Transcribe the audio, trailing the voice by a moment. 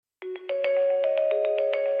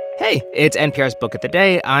Hey, it's NPR's Book of the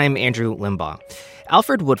Day. I'm Andrew Limbaugh.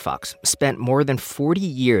 Alfred Woodfox spent more than 40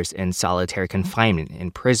 years in solitary confinement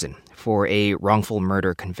in prison for a wrongful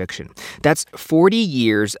murder conviction. That's 40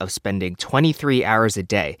 years of spending 23 hours a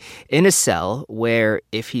day in a cell where,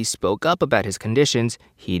 if he spoke up about his conditions,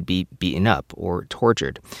 he'd be beaten up or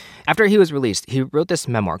tortured. After he was released, he wrote this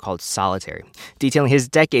memoir called Solitary, detailing his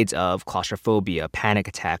decades of claustrophobia, panic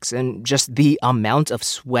attacks, and just the amount of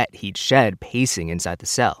sweat he'd shed pacing inside the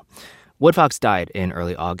cell. Woodfox died in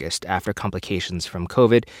early August after complications from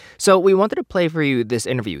COVID, so we wanted to play for you this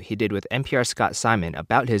interview he did with NPR's Scott Simon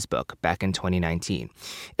about his book back in 2019.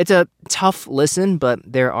 It's a tough listen, but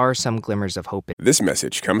there are some glimmers of hope. This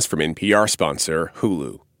message comes from NPR sponsor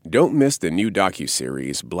Hulu. Don't miss the new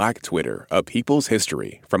docuseries Black Twitter, A People's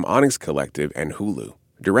History from Onyx Collective and Hulu.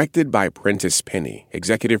 Directed by Prentice Penny,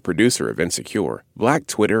 executive producer of Insecure, Black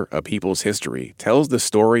Twitter, A People's History tells the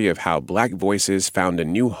story of how Black voices found a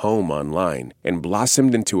new home online and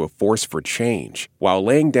blossomed into a force for change while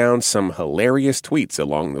laying down some hilarious tweets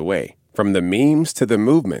along the way. From the memes to the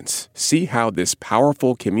movements, see how this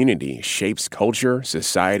powerful community shapes culture,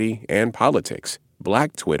 society, and politics.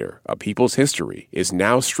 Black Twitter, A People's History is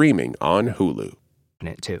now streaming on Hulu.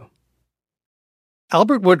 It too.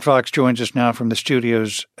 Albert Woodfox joins us now from the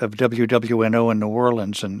studios of WWNO in New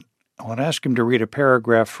Orleans, and I want to ask him to read a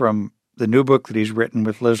paragraph from the new book that he's written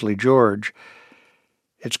with Leslie George.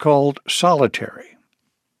 It's called Solitary.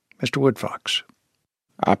 Mr. Woodfox.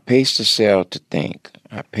 I pace the cell to think.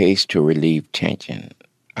 I pace to relieve tension.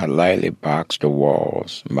 I lightly box the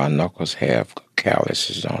walls. My knuckles have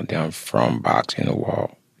calluses on them from boxing the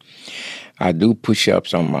wall. I do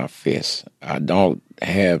push-ups on my fists. I don't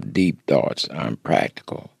have deep thoughts. I'm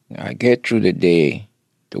practical. I get through the day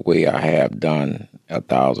the way I have done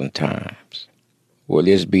 1,000 times. Will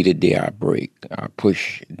this be the day I break? I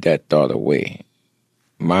push that thought away.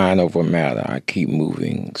 Mind over matter. I keep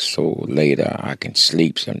moving so later I can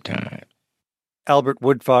sleep sometime. Albert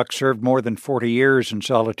Woodfox served more than 40 years in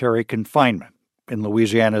solitary confinement in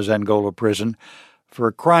Louisiana's Angola prison for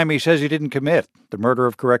a crime he says he didn't commit, the murder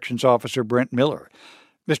of corrections officer Brent Miller.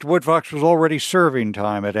 Mr. Woodfox was already serving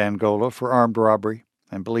time at Angola for armed robbery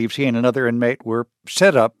and believes he and another inmate were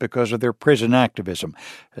set up because of their prison activism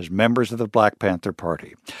as members of the Black Panther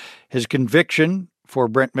Party. His conviction for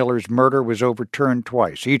Brent Miller's murder was overturned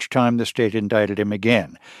twice. Each time the state indicted him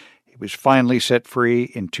again. He was finally set free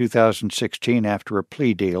in 2016 after a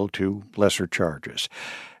plea deal to lesser charges.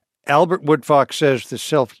 Albert Woodfox says the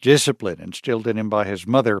self-discipline instilled in him by his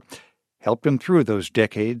mother helped him through those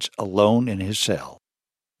decades alone in his cell.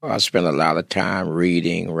 I spent a lot of time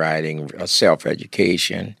reading, writing,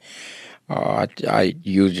 self-education. I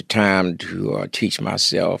used the time to teach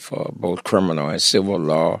myself both criminal and civil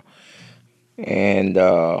law. And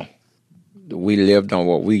we lived on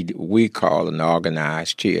what we call an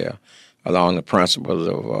organized tier along the principles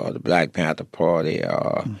of the Black Panther Party,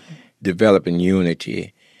 developing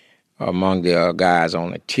unity among the guys on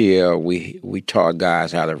the tier. We taught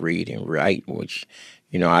guys how to read and write, which,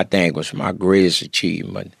 I think was my greatest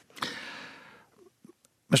achievement.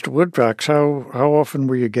 Mr. Woodfox, how often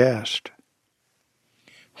were you gassed?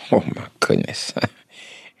 Oh, my goodness.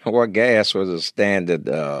 Well, gas was a standard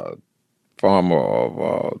form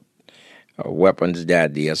of weapons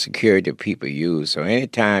that the security people use. So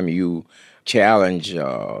anytime you challenge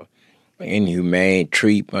inhumane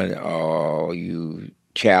treatment or you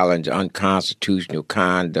challenge unconstitutional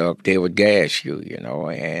conduct, they would gas you,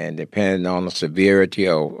 and depending on the severity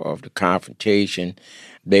of the confrontation,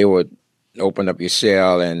 they would open up your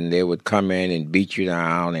cell and they would come in and beat you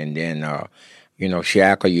down and then,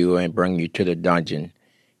 shackle you and bring you to the dungeon.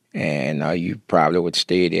 And you probably would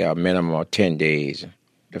stay there a minimum of 10 days.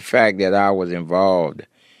 The fact that I was involved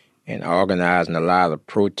in organizing a lot of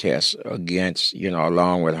protests against,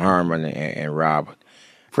 along with Herman and Robert.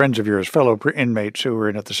 Friends of yours, fellow inmates who were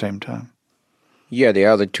in at the same time? Yeah, the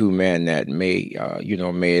other two men that made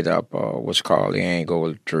up what's called the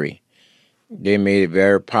Angola Tree. They made it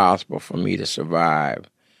very possible for me to survive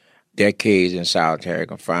decades in solitary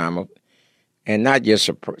confinement. And not just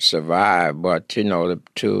survive, but,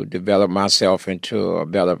 to develop myself into a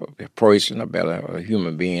better person, a better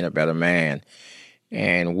human being, a better man.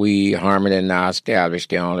 And we, Herman and I, established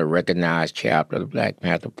the only recognized chapter of the Black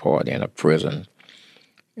Panther Party in a prison.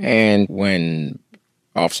 And when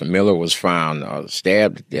Officer Miller was found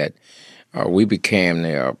stabbed to death, we became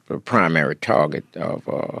the primary target of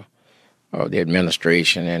the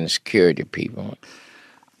administration and the security people.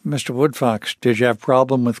 Mr. Woodfox, did you have a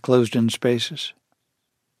problem with closed-in spaces?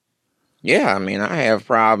 Yeah, I have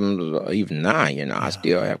problems even now. I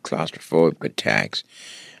still have claustrophobic attacks.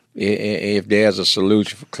 if there's a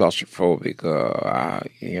solution for claustrophobic,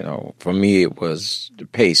 for me it was the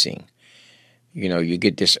pacing. You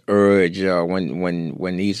get this urge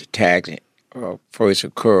when these attacks first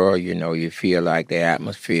occur. You feel like the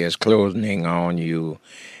atmosphere is closing in on you.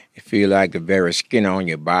 You feel like the very skin on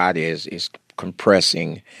your body is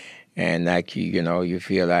compressing, and like you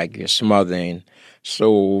feel like you're smothering.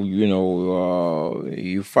 So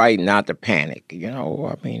you fight not to panic.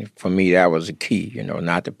 For me that was the key.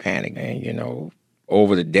 Not to panic. And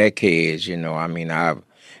over the decades,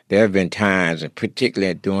 there have been times, and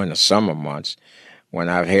particularly during the summer months, when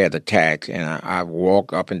I've had attacks and I've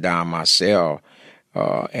walked up and down my cell,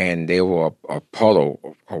 and there were a puddle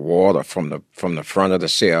of water from the front of the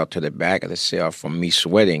cell to the back of the cell from me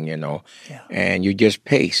sweating, and you just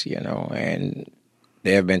pace, and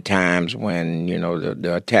there have been times when,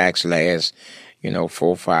 the attacks last, 4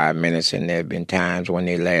 or 5 minutes, and there have been times when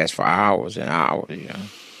they last for hours and hours,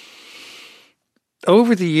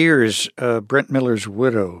 Over the years, Brent Miller's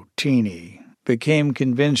widow, Teenie, became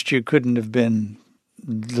convinced you couldn't have been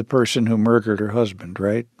the person who murdered her husband,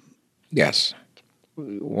 right? Yes.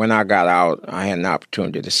 When I got out, I had an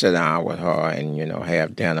opportunity to sit down with her and,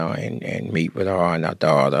 have dinner and meet with her and her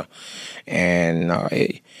daughter. And,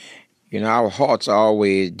 our hearts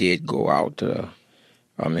always did go out to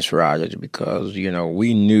Miss Rogers because,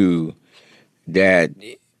 we knew that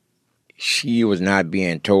she was not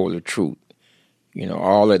being told the truth.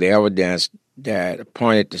 All of the evidence that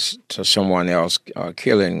pointed to someone else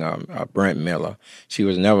killing Brent Miller, she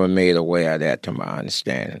was never made aware of that, to my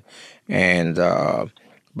understanding. And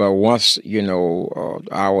but once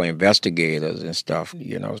our investigators and stuff,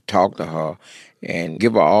 talk to her and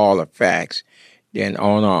give her all the facts, then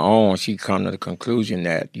on her own she come to the conclusion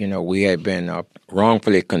that we had been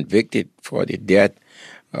wrongfully convicted for the death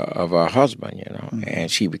of her husband,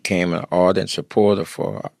 and she became an ardent supporter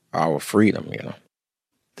for our freedom,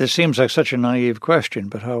 This seems like such a naive question,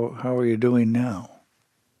 but how are you doing now?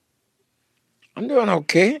 I'm doing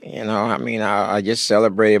okay. I just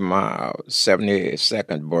celebrated my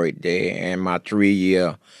 72nd birthday and my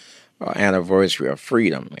 3-year anniversary of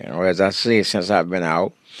freedom. As I say, since I've been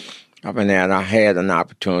out, I had an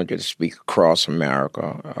opportunity to speak across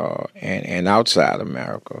America and outside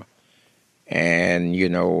America. And,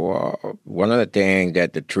 one of the things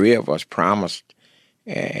that the three of us promised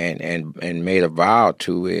and made a vow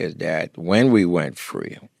to is that when we went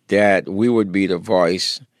free, that we would be the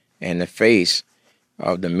voice and the face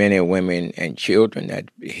of the men and women and children that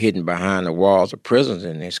hidden behind the walls of prisons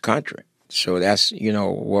in this country. So that's,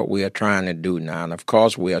 what we are trying to do now. And of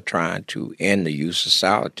course, we are trying to end the use of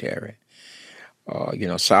solitary.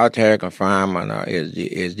 Solitary confinement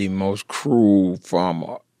is the most cruel form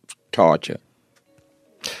of torture.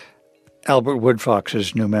 Albert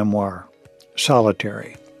Woodfox's new memoir,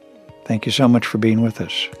 Solitary. Thank you so much for being with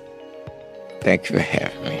us. Thank you for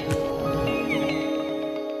having me.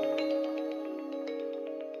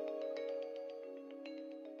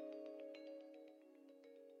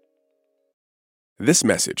 This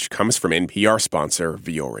message comes from NPR sponsor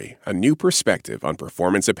Vuori, a new perspective on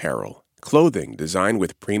performance apparel. Clothing designed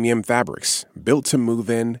with premium fabrics, built to move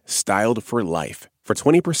in, styled for life. For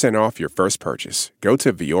 20% off your first purchase, go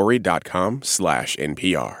to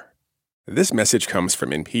vuori.com/NPR. This message comes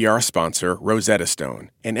from NPR sponsor Rosetta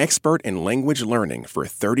Stone, an expert in language learning for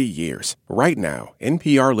 30 years. Right now,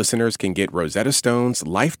 NPR listeners can get Rosetta Stone's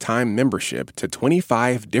lifetime membership to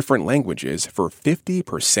 25 different languages for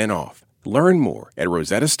 50% off. Learn more at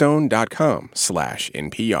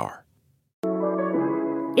rosettastone.com/NPR.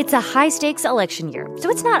 It's a high-stakes election year, so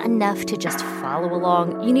it's not enough to just follow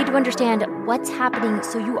along. You need to understand what's happening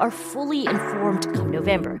so you are fully informed come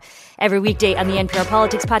November. Every weekday on the NPR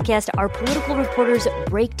Politics Podcast, our political reporters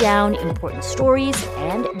break down important stories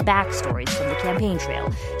and backstories from the campaign trail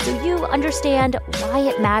so you understand why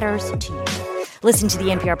it matters to you. Listen to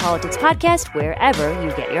the NPR Politics Podcast wherever you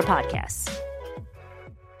get your podcasts.